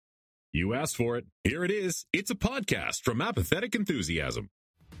You asked for it. Here it is. It's a podcast from Apathetic Enthusiasm.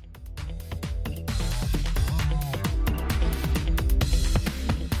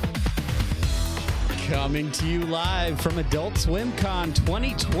 Coming to you live from Adult Swim Con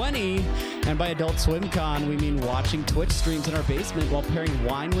 2020. And by Adult Swim Con, we mean watching Twitch streams in our basement while pairing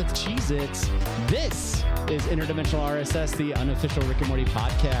wine with Cheez-Its. This is Interdimensional RSS, the unofficial Rick and Morty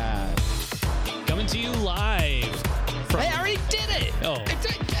podcast. Coming to you live from... I already did it! Oh. I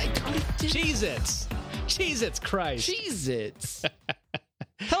did Cheez-Its. Cheez-Its, Christ. Cheez-Its.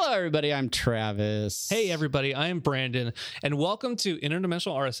 Hello, everybody. I'm Travis. Hey, everybody. I am Brandon, and welcome to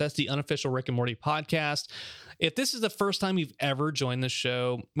Interdimensional RSS, the unofficial Rick and Morty podcast. If this is the first time you've ever joined the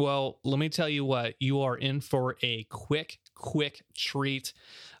show, well, let me tell you what, you are in for a quick treat.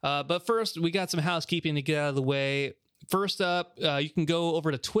 But first, we got some housekeeping to get out of the way. First up, you can go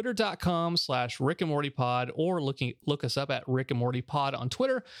over to twitter.com/Rick and Morty Pod or look us up at Rick and Morty Pod on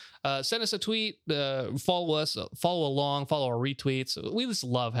Twitter. Send us a tweet, follow us, follow along, follow our retweets. We just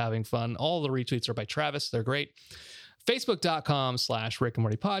love having fun. All the retweets are by Travis. They're great. Facebook.com/Rick and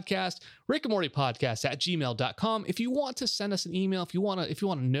Morty Podcast, Rick and Morty Podcast @gmail.com. If you want to send us an email, if you want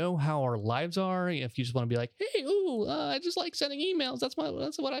to know how our lives are, if you just want to be like, hey, I just like sending emails. That's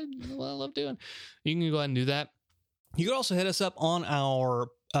what I love doing. You can go ahead and do that. You can also hit us up on our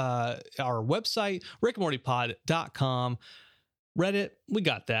website, rickandmortypod.com. Reddit, we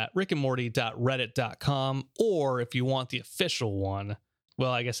got that, rickandmorty.reddit.com. Or if you want the official one,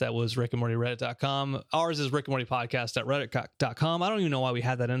 well, I guess that was rickandmortyreddit.com. Ours is rickandmortypodcast.reddit.com. I don't even know why we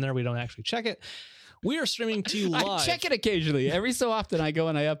had that in there. We don't actually check it. We are streaming to you live. I check it occasionally. Every so often I go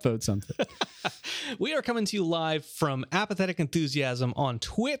and I upvote something. We are coming to you live from Apathetic Enthusiasm on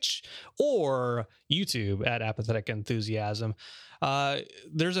Twitch or YouTube at Apathetic Enthusiasm.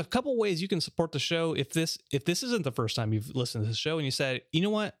 There's a couple ways you can support the show. If this isn't the first time you've listened to the show and you said, you know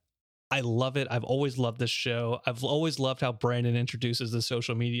what? I love it. I've always loved this show. I've always loved how Brandon introduces the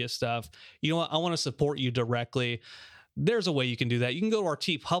social media stuff. You know what? I want to support you directly. There's a way you can do that. You can go to our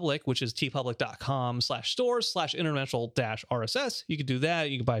TeePublic, which is tpublic.com/stores/interdimensional-RSS. You can do that.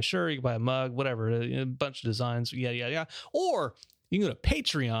 You can buy a shirt, you can buy a mug, whatever, a bunch of designs, yeah. Or you can go to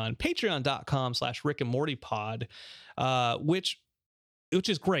Patreon, patreon.com/Rick and Morty Pod, which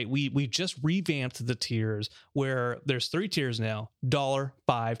is great. We just revamped the tiers where there's 3 tiers now: $1,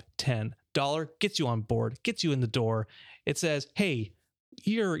 $5, $10. $1 gets you on board, gets you in the door. It says, hey,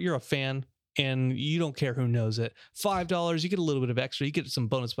 you're a fan and you don't care who knows it. $5, you get a little bit of extra. You get some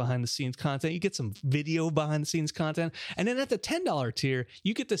bonus behind the scenes content. You get some video behind the scenes content. And then at the $10 tier,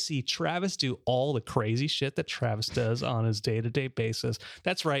 you get to see Travis do all the crazy shit that Travis does on his day-to-day basis.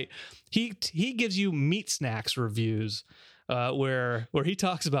 That's right. He gives you meat snacks reviews. Where he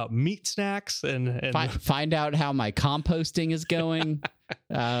talks about meat snacks and find out how my composting is going.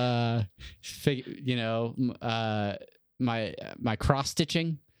 My cross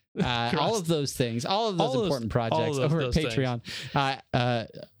stitching. All of those things, all of those important projects over at Patreon.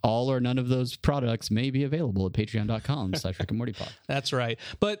 All or none of those products may be available at patreon.com/Rick and Morty Pod. That's right.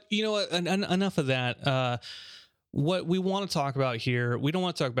 But you know what? Enough of that. What we want to talk about here, we don't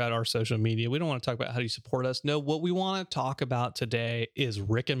want to talk about our social media. We don't want to talk about how you support us. No, what we want to talk about today is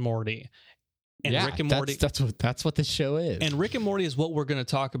Rick and Morty. And yeah, Rick and Morty. That's what this show is. And Rick and Morty is what we're going to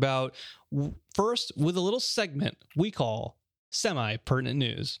talk about first with a little segment we call Semi-Pertinent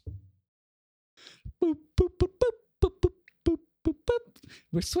News. Boop, boop, boop, boop, boop, boop, boop, boop, boop.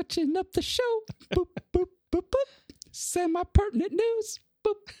 We're switching up the show. Boop, boop, boop, boop. Semi-Pertinent News.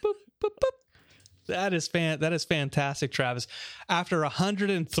 Boop, boop, boop, boop. That is fantastic, Travis. After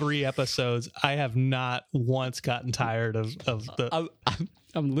 103 episodes, I have not once gotten tired of the.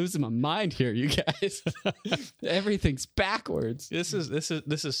 I'm losing my mind here, you guys. Everything's backwards. This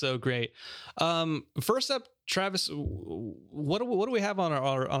is so great. First up, Travis, what do we have on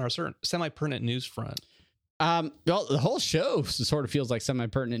our certain semi-pertinent news front? Well, the whole show sort of feels like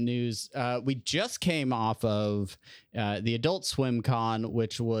semi-pertinent news. We just came off of the Adult Swim Con,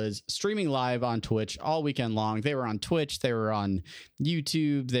 which was streaming live on Twitch all weekend long. They were on Twitch. They were on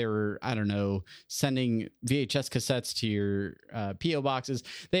YouTube. They were, sending VHS cassettes to your P.O. boxes.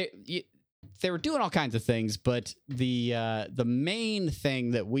 They were doing all kinds of things, but the main thing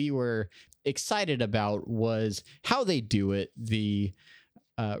that we were excited about was how they do it. The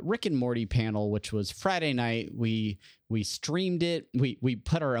Rick and Morty panel, which was Friday night. We streamed it. We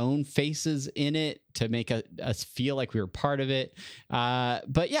put our own faces in it to make us feel like we were part of it.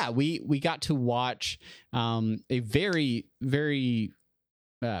 But yeah, we got to watch a very, very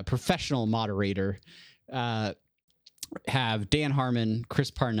professional moderator have Dan Harmon,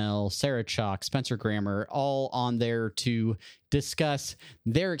 Chris Parnell, Sarah Chalk, Spencer Grammer, all on there to discuss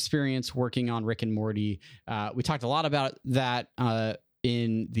their experience working on Rick and Morty. We talked a lot about that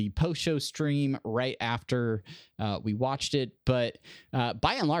in the post-show stream right after we watched it. But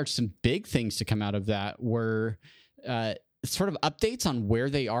by and large, some big things to come out of that were sort of updates on where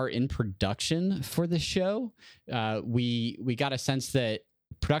they are in production for the show. We got a sense that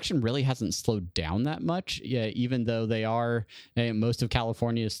production really hasn't slowed down that much, even though they are most of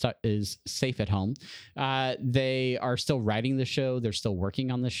California is safe at home. They are still writing the show. They're still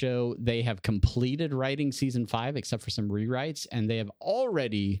working on the show. They have completed writing season 5, except for some rewrites, and they have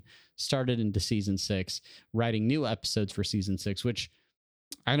already started into season 6, writing new episodes for season 6, which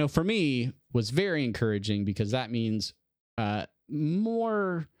I know for me was very encouraging, because that means we're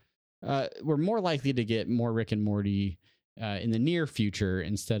more likely to get more Rick and Morty in the near future,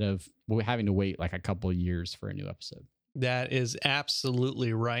 instead of having to wait like a couple of years for a new episode. That is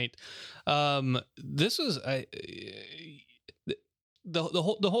absolutely right. This was the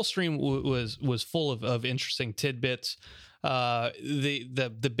whole stream was full of interesting tidbits.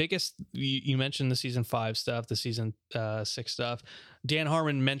 The biggest, you mentioned the season 5 stuff, the season 6 stuff. Dan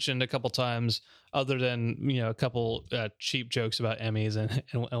Harmon mentioned a couple times, other than a couple cheap jokes about Emmys and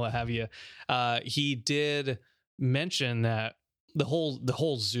what have you. He did mention that the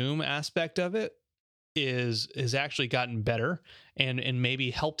whole Zoom aspect of it has actually gotten better and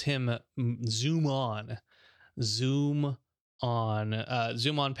maybe helped him zoom on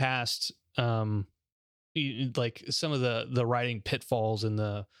past like some of the writing pitfalls and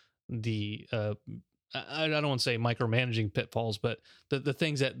the I don't want to say micromanaging pitfalls, but the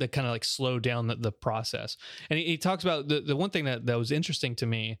things that kind of like slow down the process. And he talks about the one thing that was interesting to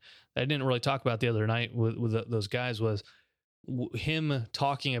me that I didn't really talk about the other night with those guys was him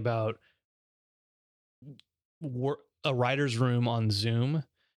talking about a writer's room on Zoom,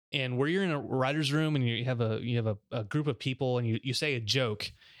 and where you're in a writer's room and you have a group of people and you say a joke,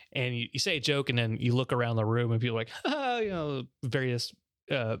 and you say a joke, and then you look around the room and people are like, various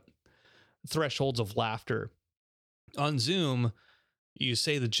thresholds of laughter. On Zoom, you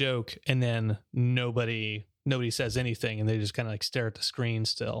say the joke and then nobody says anything, and they just kind of like stare at the screen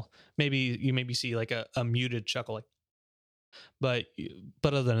still. You see like a muted chuckle, like, but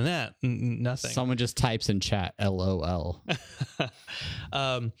other than that, nothing. Someone just types in chat LOL.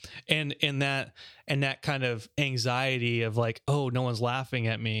 And that kind of anxiety of like, oh, no one's laughing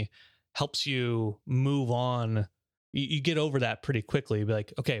at me, helps you move on. You get over that pretty quickly. Be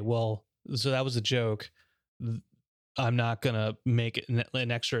like, okay, well, so that was a joke. I'm not gonna make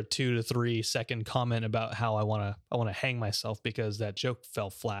an extra 2 to 3 second comment about how I want to hang myself because that joke fell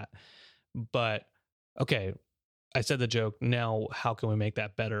flat. But okay, I said the joke. Now, how can we make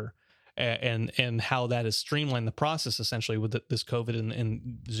that better? And how that has streamlined the process essentially with this COVID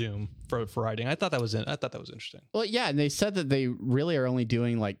and Zoom for writing. I thought that was interesting. Well, yeah, and they said that they really are only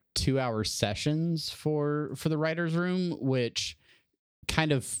doing like 2-hour sessions for the writer's room, which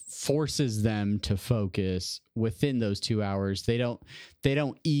kind of forces them to focus within those 2 hours. They don't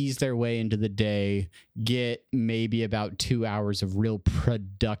ease their way into the day, get maybe about 2 hours of real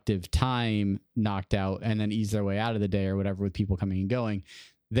productive time knocked out, and then ease their way out of the day or whatever with people coming and going.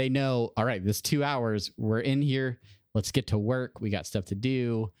 They know, all right, this 2 hours, we're in here, let's get to work, we got stuff to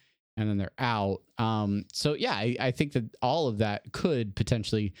do, and then they're out. So yeah, I think that all of that could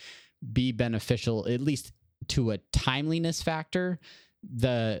potentially be beneficial, at least to a timeliness factor.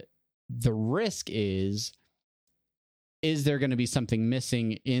 The risk is there going to be something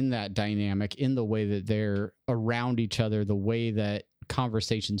missing in that dynamic, in the way that they're around each other, the way that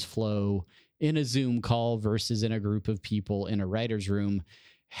conversations flow in a Zoom call versus in a group of people in a writer's room?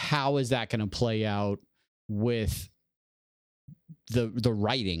 How is that going to play out with the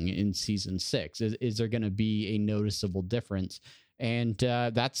writing in season 6? Is there going to be a noticeable difference? And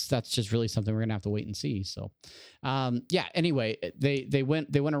that's just really something we're gonna have to wait and see. So, yeah. Anyway, they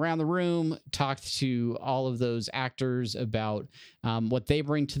went around the room, talked to all of those actors about what they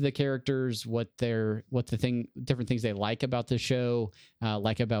bring to the characters, different things they like about the show,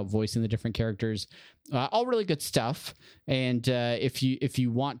 like about voicing the different characters. All really good stuff. And if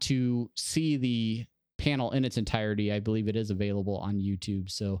you want to see the panel in its entirety, I believe it is available on YouTube.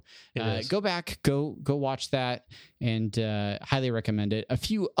 So go back, go watch that, and highly recommend it. A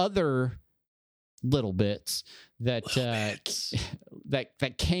few other little bits that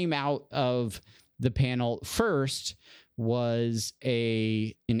that came out of the panel. First was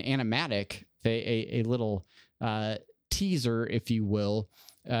an animatic, a little teaser, if you will.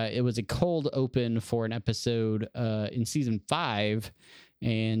 It was a cold open for an episode in season 5.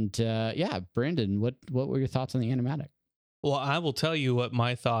 And yeah, Brandon, what were your thoughts on the animatic? Well, I will tell you what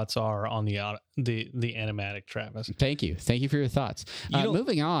my thoughts are on the animatic, Travis. Thank you for your thoughts.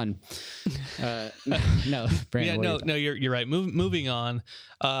 Moving on. No, Brandon. No, you're right. Moving on.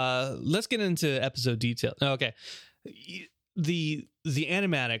 Let's get into episode detail. Okay, the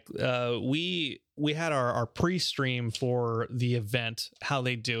animatic. We had our pre-stream for the event, how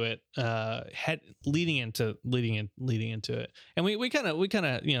they do it, leading into it, and we kind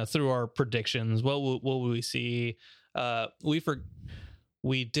of through our predictions. What will we see?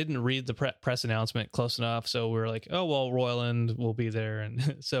 We didn't read the press announcement close enough, so we were like, oh well, Roiland will be there,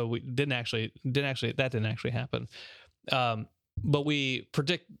 and so we didn't actually happen. But we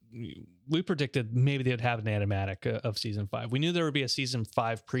predicted maybe they would have an animatic of season 5. We knew there would be a season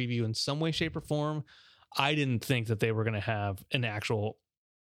 5 preview in some way, shape, or form. I didn't think that they were going to have an actual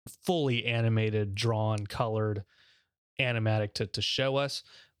fully animated, drawn, colored animatic to show us,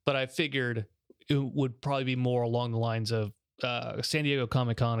 but I figured it would probably be more along the lines of San Diego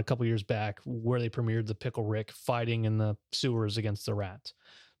Comic-Con a couple years back, where they premiered the Pickle Rick fighting in the sewers against the rats.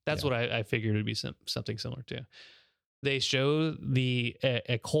 That's what I figured it would be something similar to. They show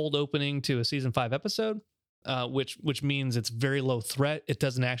a cold opening to a season 5 episode, which means it's very low threat. It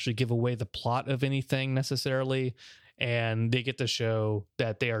doesn't actually give away the plot of anything necessarily, and they get to show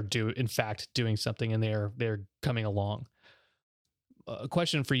that they are in fact doing something, and they're coming along. A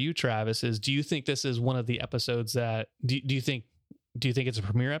question for you, Travis, is: do you think this is one of the episodes that do you think it's a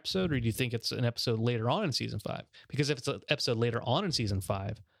premiere episode, or do you think it's an episode later on in season 5? Because if it's an episode later on in season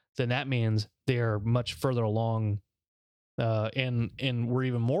 5, then that means they are much further along, and we're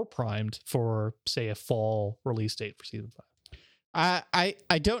even more primed for, say, a fall release date for season 5.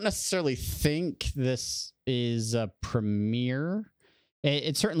 I don't necessarily think this is a premiere.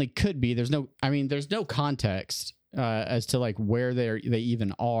 It certainly could be. There's no context as to like where they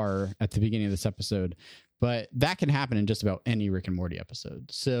even are at the beginning of this episode, but that can happen in just about any Rick and Morty episode.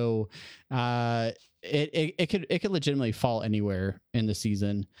 So it could legitimately fall anywhere in the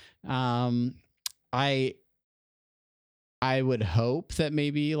season. I would hope that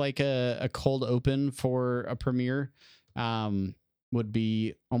maybe like a cold open for a premiere would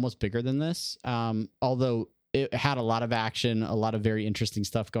be almost bigger than this. Although it had a lot of action, a lot of very interesting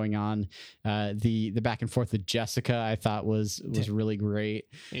stuff going on. The back and forth with Jessica, I thought was really great.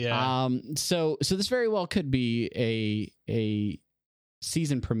 Yeah. So this very well could be a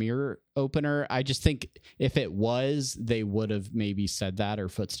season premiere opener. I just think if it was, they would have maybe said that or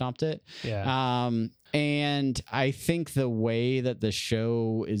foot stomped it. Yeah. And I think the way that the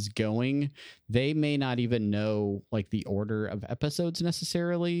show is going, they may not even know like the order of episodes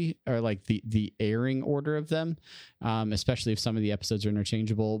necessarily, or like the airing order of them, especially if some of the episodes are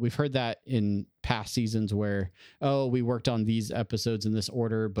interchangeable. We've heard that in past seasons where, oh, we worked on these episodes in this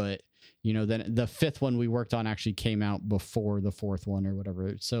order, but then the 5th one we worked on actually came out before the 4th one or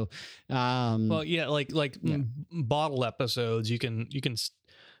whatever. So, well, yeah, bottle episodes, you can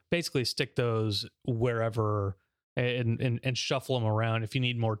basically stick those wherever and shuffle them around if you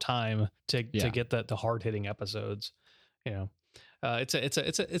need more time to get the hard hitting episodes. It's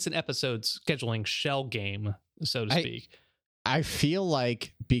an episode scheduling shell game, so to speak. I feel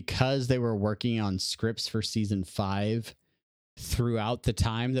like because they were working on scripts for season 5 throughout the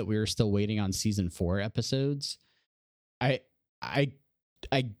time that we were still waiting on season 4 episodes, I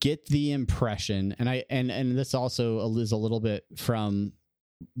get the impression, and this also is a little bit from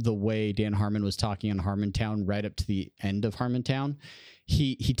the way Dan Harmon was talking on Harmontown right up to the end of Harmontown.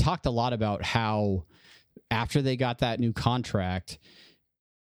 He talked a lot about how after they got that new contract,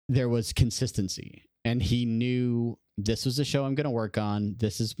 there was consistency, and he knew this was a show I'm going to work on.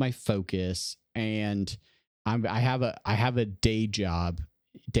 This is my focus, and I have a day job,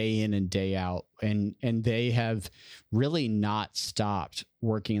 day in and day out, and they have really not stopped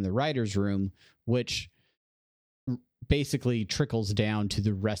working in the writer's room, which basically trickles down to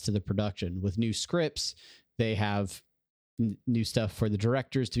the rest of the production. With new scripts, they have new stuff for the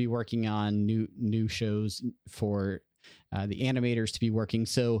directors to be working on, new shows for the animators to be working.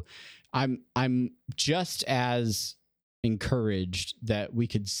 So I'm just as encouraged that we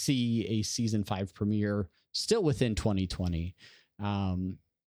could see a season 5 premiere still within 2020,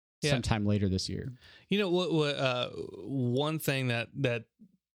 sometime later this year. What one thing that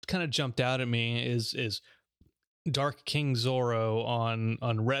kind of jumped out at me is Dark King Zorro on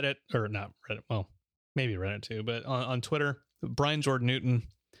Reddit, or not Reddit, well, maybe Reddit too, but on Twitter. Brian Jordan Newton,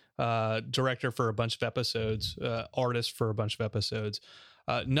 director for a bunch of episodes, artist for a bunch of episodes.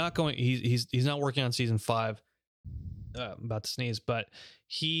 He's not working on season 5. About to sneeze, but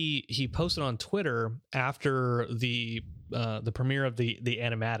he posted on Twitter after the premiere of the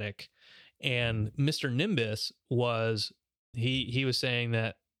animatic, and Mr. Nimbus was he was saying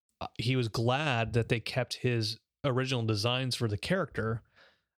that he was glad that they kept his original designs for the character,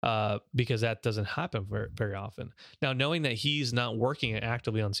 because that doesn't happen very, very often. Now, knowing that he's not working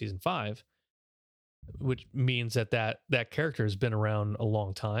actively on season 5, which means that character has been around a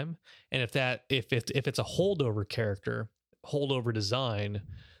long time, and if it's a holdover character, holdover design,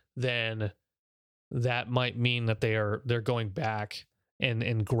 then that might mean that they're going back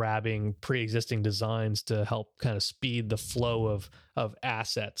and grabbing pre-existing designs to help kind of speed the flow of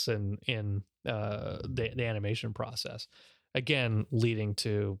assets and in the animation process. Again, leading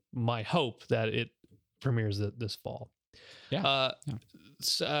to my hope that it premieres this fall. Yeah.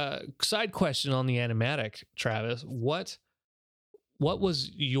 Side question on the animatic, Travis. What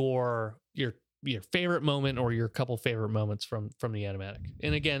was your favorite moment, or your couple favorite moments from the animatic?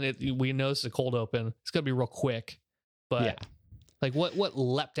 And again, we know this is a cold open. It's gonna be real quick, but Yeah. like what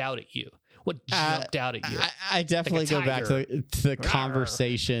leapt out at you? What jumped out at you? I definitely go back to the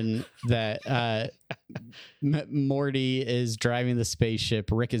conversation that Morty is driving the spaceship.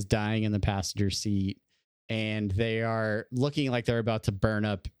 Rick is dying in the passenger seat, and they are looking like they're about to burn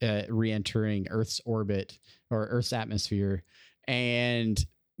up, re-entering Earth's orbit or Earth's atmosphere. And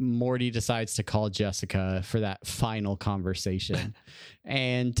Morty decides to call Jessica for that final conversation.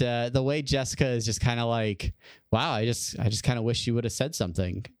 And the way Jessica is just kind of like, wow, I just kind of wish you would have said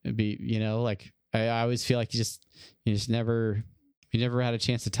something. It'd be, like I always feel like you just never had a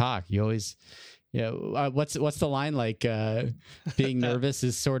chance to talk. You always, what's the line, like, being nervous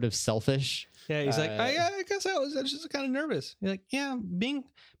is sort of selfish. Yeah, he's like, I guess I was just kind of nervous. You're like, yeah, being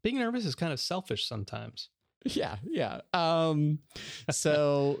nervous is kind of selfish sometimes. Yeah.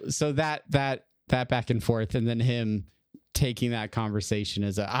 So that back and forth, and then him taking that conversation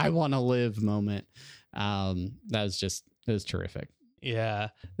as I want to live moment. It was terrific. Yeah,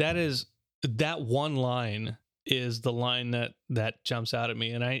 that one line is the line that jumps out at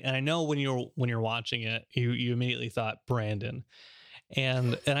me. And I know when you're watching it, you immediately thought Brandon.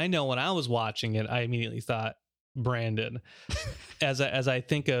 And I know when I was watching it, I immediately thought Brandon as I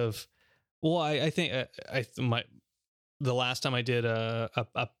think of, well, I think the last time I did a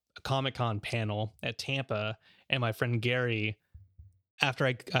Comic-Con panel at Tampa, and my friend Gary, after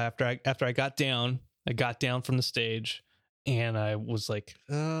I got down from the stage, and I was like,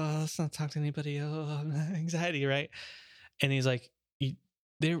 oh, let's not talk to anybody. Oh, anxiety, right? And he's like,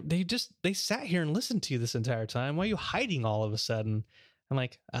 they sat here and listened to you this entire time. Why are you hiding all of a sudden? I'm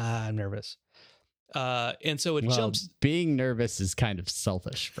like, I'm nervous. And so it jumps. Being nervous is kind of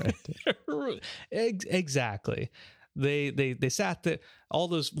selfish, right? Exactly. They sat there, all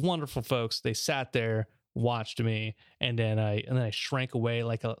those wonderful folks, they sat there, watched me, and then I shrank away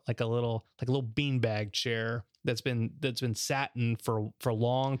like a little beanbag chair that's been sat in for a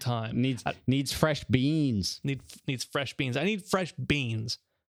long time. Needs fresh beans. Needs fresh beans. I need fresh beans.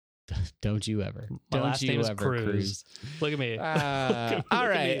 Don't you ever. My Don't last you name is ever Cruz. Look at me. All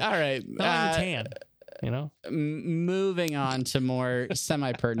right. I'm tan. Moving on to more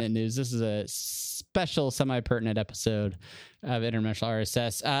semi-pertinent news. This is a special semi-pertinent episode of Interdimensional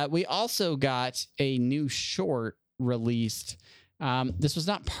RSS. We also got a new short released. This was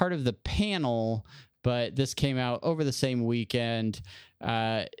not part of the panel, but this came out over the same weekend.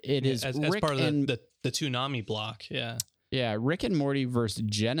 It is as part of the Toonami block. Yeah. Yeah, Rick and Morty versus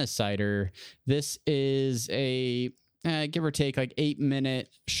Genocider. This is a give or take like 8-minute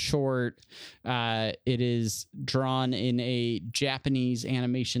short. It is drawn in a Japanese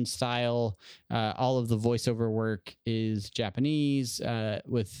animation style. All of the voiceover work is Japanese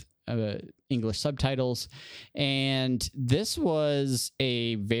with English subtitles. And this was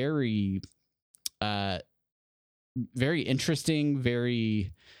a very, very interesting,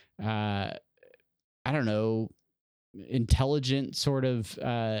 very, I don't know, intelligent sort of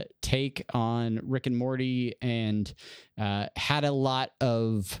take on Rick and Morty, and had a lot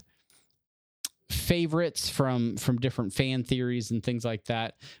of favorites from different fan theories and things like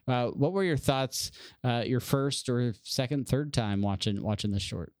that. What were your thoughts your first or second, third time watching this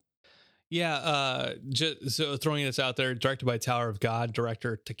short? Yeah, just so throwing this out there, directed by Tower of God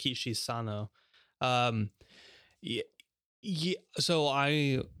director Takeshi Sano. So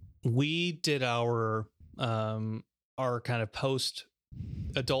we did our kind of post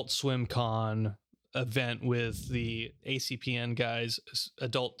Adult Swim Con event with the ACPN guys,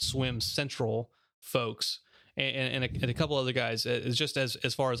 Adult Swim Central folks, and a couple other guys. It's just as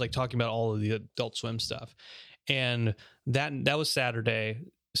far as like talking about all of the Adult Swim stuff, and that was Saturday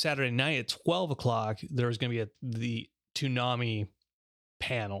night at 12:00. There was going to be the Toonami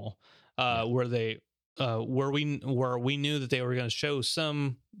panel where they where we knew that they were going to show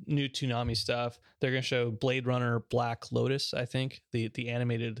some new Toonami stuff. They're going to show Blade Runner Black Lotus, I think, the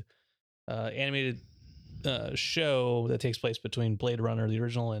animated show that takes place between Blade Runner the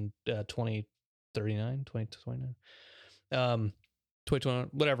original and 2039, 2029. 2021,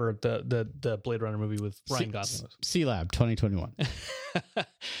 whatever the Blade Runner movie with Ryan Gosling was. C-Lab 2021.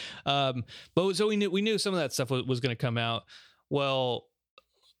 But so we knew some of that stuff was going to come out. Well,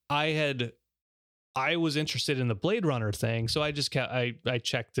 I was interested in the Blade Runner thing, so I just I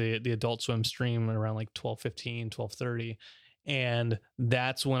checked the Adult Swim stream around like 12:15, 12:30, and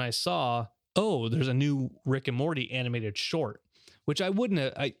that's when I saw, oh, there's a new Rick and Morty animated short, which I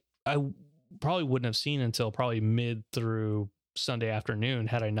probably wouldn't have seen until probably mid through Sunday afternoon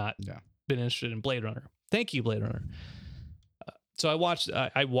had I not been interested in Blade Runner. Thank you, Blade Runner. So I watched.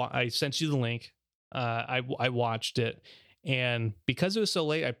 I sent you the link. I watched it, and because it was so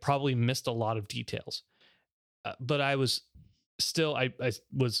late, I probably missed a lot of details. But I was still I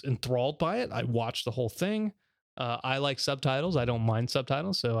was enthralled by it. I watched the whole thing. I like subtitles. I don't mind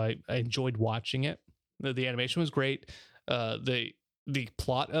subtitles, so I enjoyed watching it. The animation was great. The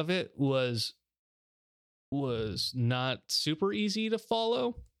plot of it was not super easy to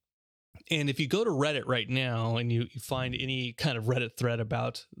follow. And if you go to Reddit right now and you find any kind of Reddit thread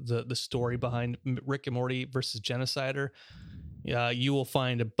about the story behind Rick and Morty versus Genocider, you will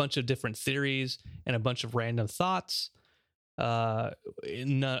find a bunch of different theories and a bunch of random thoughts.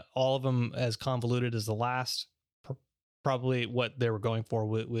 Not all of them as convoluted as the last. Probably what they were going for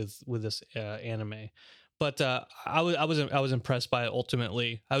with this anime. But I was impressed by it.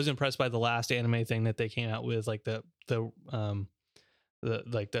 Ultimately, I was impressed by the last anime thing that they came out with, like the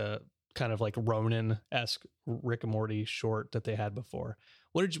kind of like Ronin-esque Rick and Morty short that they had before.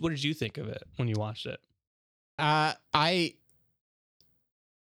 What did you think of it when you watched it? I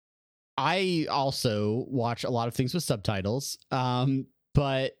also watch a lot of things with subtitles.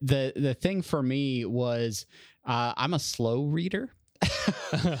 But the thing for me was I'm a slow reader.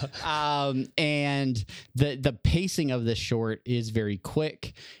 And the pacing of this short is very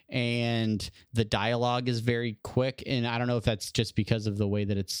quick, and the dialogue is very quick. And I don't know if that's just because of the way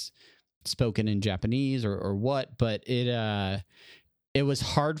that it's spoken in Japanese or what, but it was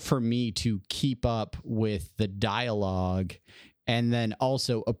hard for me to keep up with the dialogue and then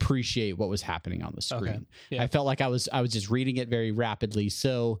also appreciate what was happening on the screen. Okay. Yeah. I felt like I was just reading it very rapidly.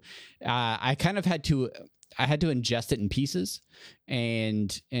 So I kind of had to ingest it in pieces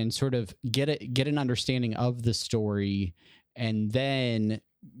and sort of get an understanding of the story, and then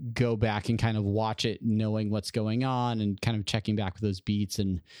go back and kind of watch it knowing what's going on and kind of checking back with those beats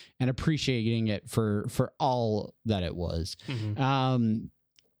and appreciating it for all that it was. Mm-hmm.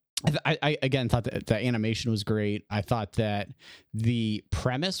 I again thought that the animation was great. I thought that the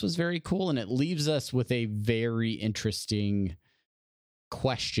premise was very cool, and it leaves us with a very interesting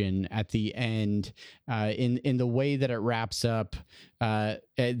question at the end, in the way that it wraps up.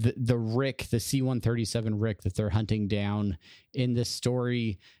 The Rick, the C-137 Rick that they're hunting down in this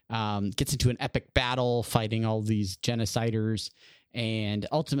story, gets into an epic battle fighting all these genociders and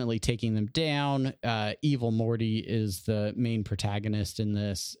ultimately taking them down. Evil Morty is the main protagonist in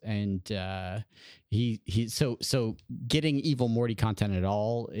this, and so getting Evil Morty content at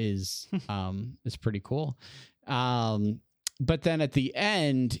all is pretty cool. But then at the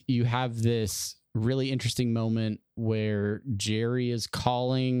end, you have this really interesting moment where Jerry is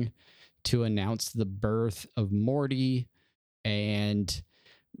calling to announce the birth of Morty, and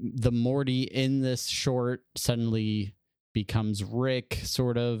the Morty in this short suddenly becomes Rick,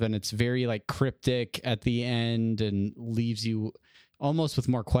 sort of, and it's very like cryptic at the end and leaves you almost with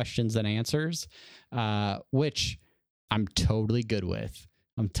more questions than answers, which I'm totally good with.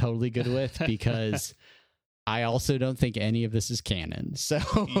 Because I also don't think any of this is canon. So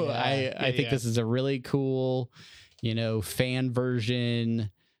I think this is a really cool, fan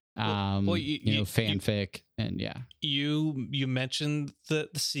version, fanfic. And you mentioned the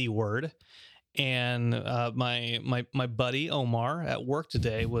C word, and my buddy Omar at work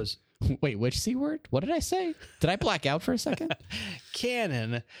today was, wait, which C word? What did I say? Did I black out for a second?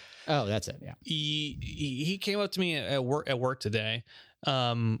 Canon. Oh, that's it. Yeah. He came up to me at work today. We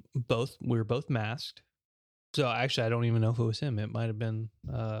were both masked. So actually, I don't even know if it was him. It might have been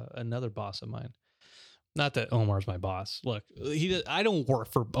another boss of mine. Not that Omar's my boss. Look, I don't work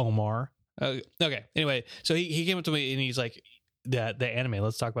for Omar. Okay. Anyway, so he came up to me and he's like, the anime.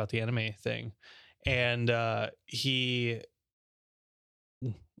 Let's talk about the anime thing. And the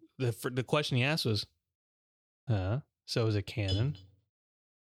question he asked was, so is it canon?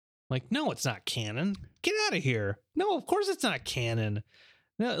 Like, no, it's not canon. Get out of here. No, of course it's not canon.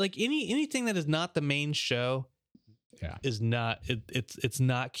 No, like anything that is not the main show is not it's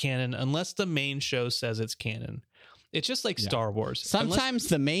not canon unless the main show says it's canon. It's just like Star Wars. Sometimes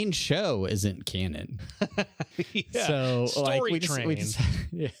the main show isn't canon. Yeah. So Story like train.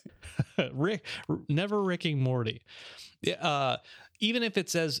 Rick, never Rick and Morty. Even if it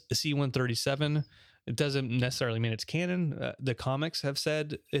says C-137, it doesn't necessarily mean it's canon. The comics have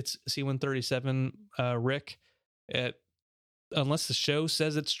said it's C-137 Rick. Unless the show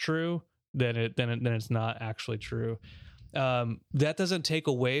says it's true, then it's not actually true. That doesn't take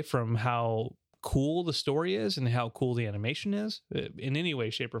away from how cool the story is and how cool the animation is in any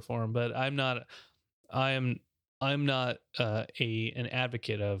way, shape, or form. But I'm not an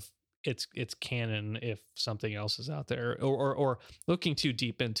advocate of it's canon if something else is out there or looking too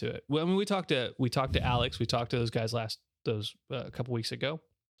deep into it. Well, I mean, we talked to Alex, we talked to those guys a couple weeks ago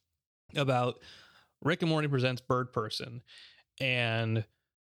about Rick and Morty Presents Bird Person, and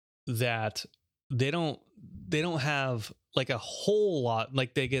that they don't have like a whole lot,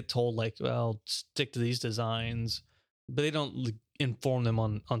 like they get told like, well, stick to these designs, but they don't inform them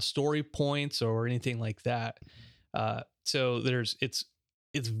on story points or anything like that. So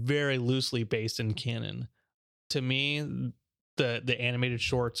it's very loosely based in canon. To me, the animated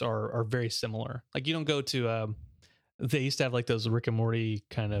shorts are very similar. Like you don't go to they used to have like those Rick and Morty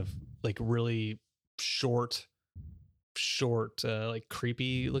kind of like really short like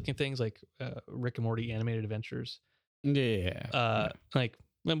creepy looking things like Rick and Morty Animated Adventures. Like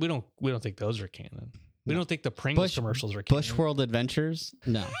we don't think those are canon. We don't think the Pringles commercials are canon. Bush World Adventures?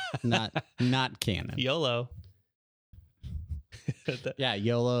 No, not canon. YOLO. Yeah,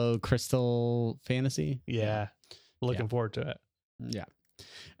 YOLO Crystal Fantasy. Yeah. Looking forward to it. Yeah.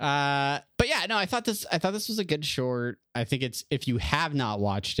 But yeah, no, I thought this was a good short. I think it's, if you have not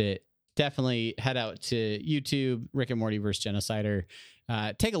watched it, definitely head out to YouTube, Rick and Morty vs. Genocider.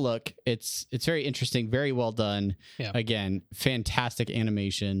 Take a look. It's very interesting, very well done. Yeah. Again, fantastic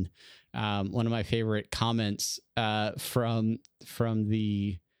animation. One of my favorite comments from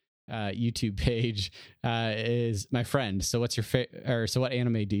the YouTube page is my friend. So what's your so what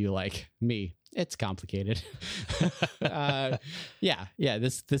anime do you like? Me. It's complicated. Yeah.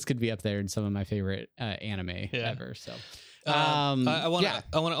 This could be up there in some of my favorite anime ever. So I want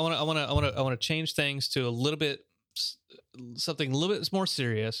to change things to something a little bit more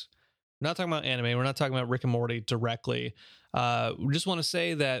serious. We're not talking about anime. We're not talking about Rick and Morty directly. We just want to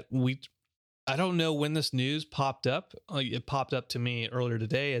say that I don't know when this news popped up. It popped up to me earlier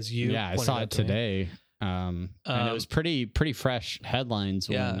today as you. Yeah, I saw it today. And it was pretty fresh headlines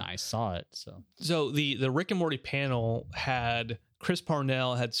when I saw it. So the Rick and Morty panel had Chris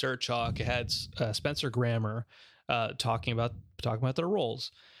Parnell, had Serge Chalk, had Spencer Grammer talking about their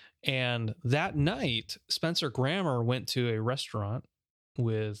roles. And that night, Spencer Grammer went to a restaurant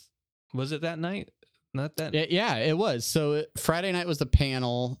with. Was it that night? Not that. Yeah, it was. So Friday night was the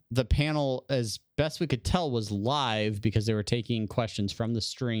panel. The panel, as best we could tell, was live because they were taking questions from the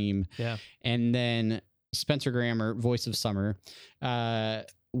stream. Yeah. And then Spencer Grammer, voice of Summer,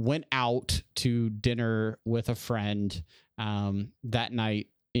 went out to dinner with a friend that night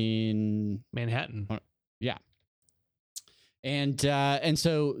in Manhattan. Yeah. And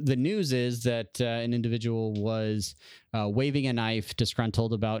so the news is that an individual was waving a knife,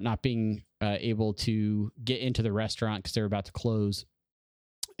 disgruntled about not being able to get into the restaurant because they were about to close.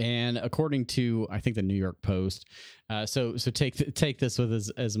 And according to, I think, the New York Post, so take this with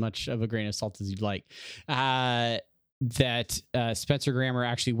as much of a grain of salt as you'd like, that Spencer Grammer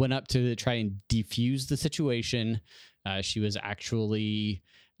actually went up to try and defuse the situation. She was actually,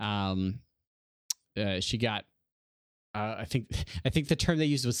 she got. I think the term they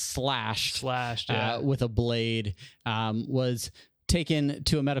used was slashed with a blade, was taken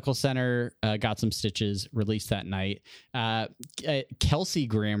to a medical center, got some stitches, released that night. Kelsey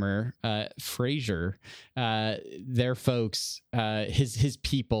Grammer, Frasier, their folks, his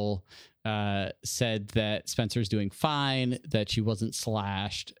people said that Spencer's doing fine, that she wasn't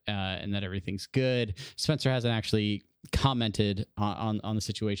slashed, and that everything's good. Spencer hasn't actually commented on the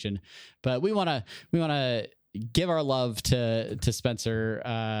situation, but we want to give our love to Spencer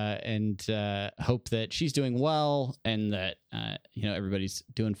and hope that she's doing well and that everybody's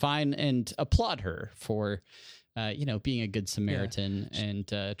doing fine, and applaud her for being a good Samaritan and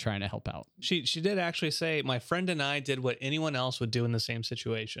trying to help out. She did actually say, "My friend and I did what anyone else would do in the same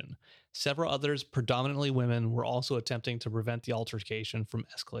situation. Several others, predominantly women, were also attempting to prevent the altercation from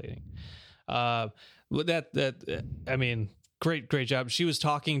escalating." I mean, great job. She was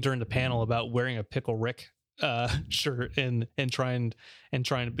talking during the panel about wearing a Pickle Rick shirt and trying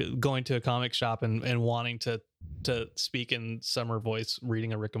to going to a comic shop and wanting to to speak in Summer voice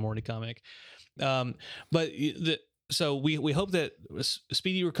reading a Rick and Morty comic. So we hope that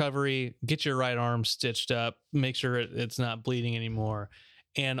speedy recovery, get your right arm stitched up, make sure it's not bleeding anymore.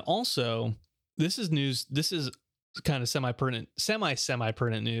 And also, this is news. This is kind of semi-pertinent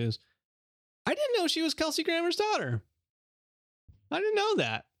news. I didn't know she was Kelsey Grammer's daughter. I didn't know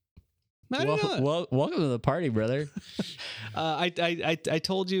that. Welcome to the party, brother. I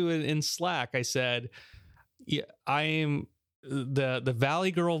told you in Slack, I said, yeah, I am the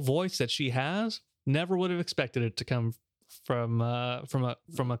Valley Girl voice that she has. Never would have expected it to come from a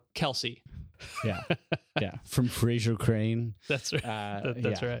Kelsey. Yeah, yeah, from Fraser Crane. That's right.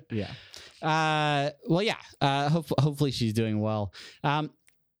 That's right. Yeah. Well, yeah. Hopefully she's doing well.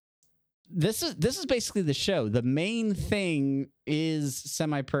 This is basically the show. The main thing is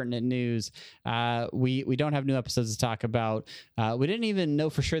semi-pertinent news. We don't have new episodes to talk about. We didn't even know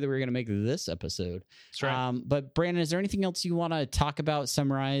for sure that we were going to make this episode. That's right. But Brandon, is there anything else you want to talk about,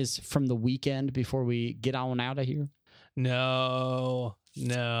 summarize from the weekend before we get on out of here? No.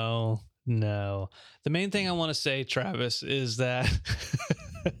 The main thing I want to say, Travis, is that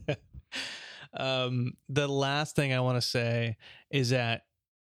the last thing I want to say is that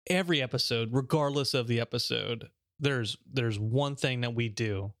every episode, regardless of the episode, there's one thing that we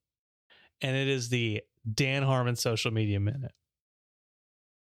do, and it is the Dan Harmon Social Media Minute.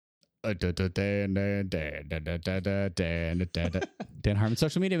 Dan Harmon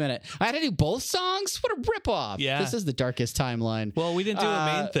Social Media Minute. I had to do both songs? What a ripoff. Yeah. This is the darkest timeline. Well, we didn't do a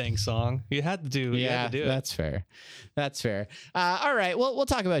main thing song. You had to do it. That's fair. All right. Well, we'll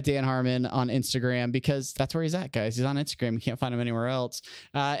talk about Dan Harmon on Instagram because that's where he's at, guys. He's on Instagram. You can't find him anywhere else.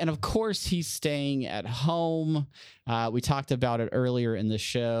 And of course, he's staying at home. We talked about it earlier in the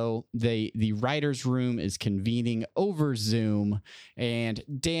show. The writer's room is convening over Zoom, and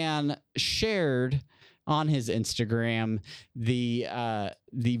Dan shared on his Instagram the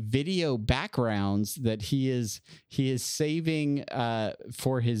video backgrounds that he is saving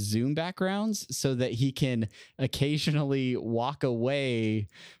for his Zoom backgrounds so that he can occasionally walk away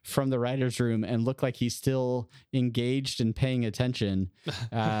from the writer's room and look like he's still engaged and paying attention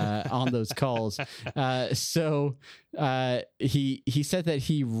on those calls. So he said that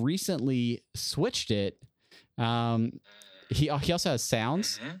he recently switched it. He also has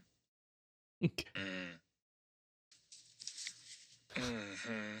sounds.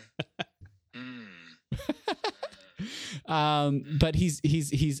 But he's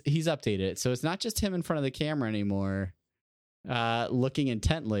updated it, so it's not just him in front of the camera anymore, looking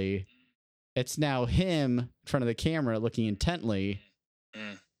intently. It's now him in front of the camera looking intently.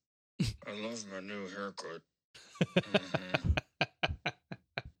 I love my new haircut.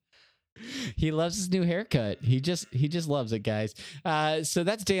 He loves his new haircut. He just loves it, guys. So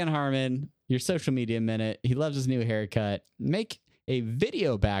that's Dan Harmon, your social media minute. He loves his new haircut. Make a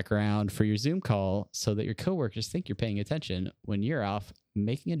video background for your Zoom call so that your coworkers think you're paying attention when you're off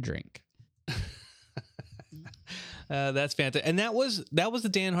making a drink. That's fantastic. And that was the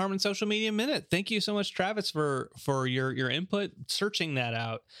Dan Harmon Social Media Minute. Thank you so much, Travis, for your input, searching that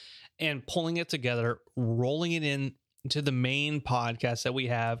out and pulling it together, rolling it in to the main podcast that we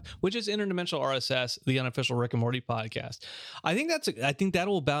have, which is Interdimensional RSS, the unofficial Rick and Morty podcast. I think that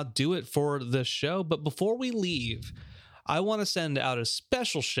will about do it for the show. But before we leave, I want to send out a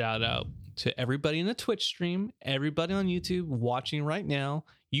special shout out to everybody in the Twitch stream, everybody on YouTube watching right now.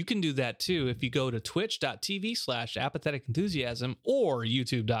 You can do that too if you go to twitch.tv/apathetic enthusiasm or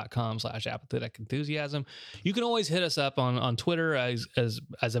youtube.com/apathetic enthusiasm. You can always hit us up on Twitter, as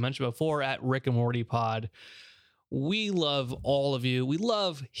I mentioned before, at Rick and Morty Pod. We love all of you. We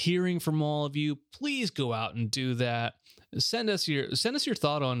love hearing from all of you. Please go out and do that. Send us your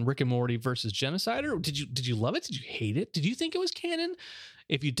thought on Rick and Morty versus Genocider. Did you love it? Did you hate it? Did you think it was canon?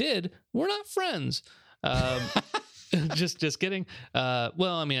 If you did, we're not friends. Just kidding.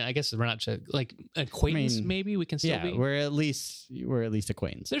 Well, I mean, I guess we're not like acquaintance. Maybe we can still be. We're at least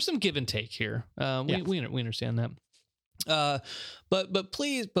acquaintance. There's some give and take here. We understand that. But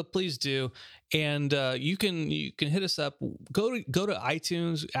please do. And you can hit us up. Go to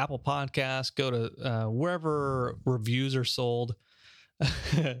iTunes, Apple Podcasts, go to wherever reviews are sold.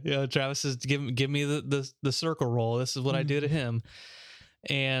 Travis says, give me the circle roll. This is what I do to him.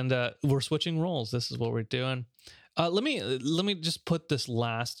 And we're switching roles. This is what we're doing. Let me just put this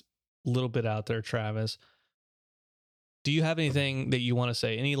last little bit out there, Travis. Do you have anything that you want to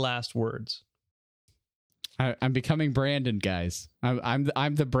say? Any last words? I'm becoming Brandon, guys. I'm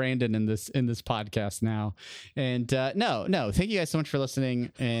the Brandon in this podcast now. And no, thank you guys so much for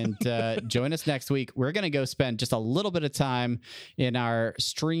listening. And join us next week. We're gonna go spend just a little bit of time in our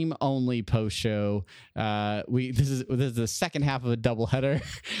stream only post show. This is the second half of a doubleheader,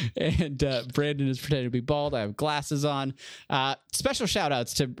 and Brandon is pretending to be bald. I have glasses on. Special shout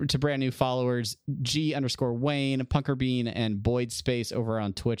outs to brand new followers G_Wayne, Punkerbean, and Boyd Space over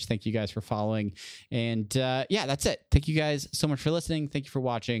on Twitch. Thank you guys for following. And that's it. Thank you guys so much for listening. Thank you for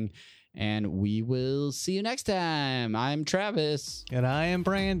watching. And we will see you next time. I'm Travis. And I am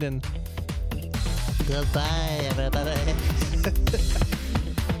Brandon. Goodbye, everybody.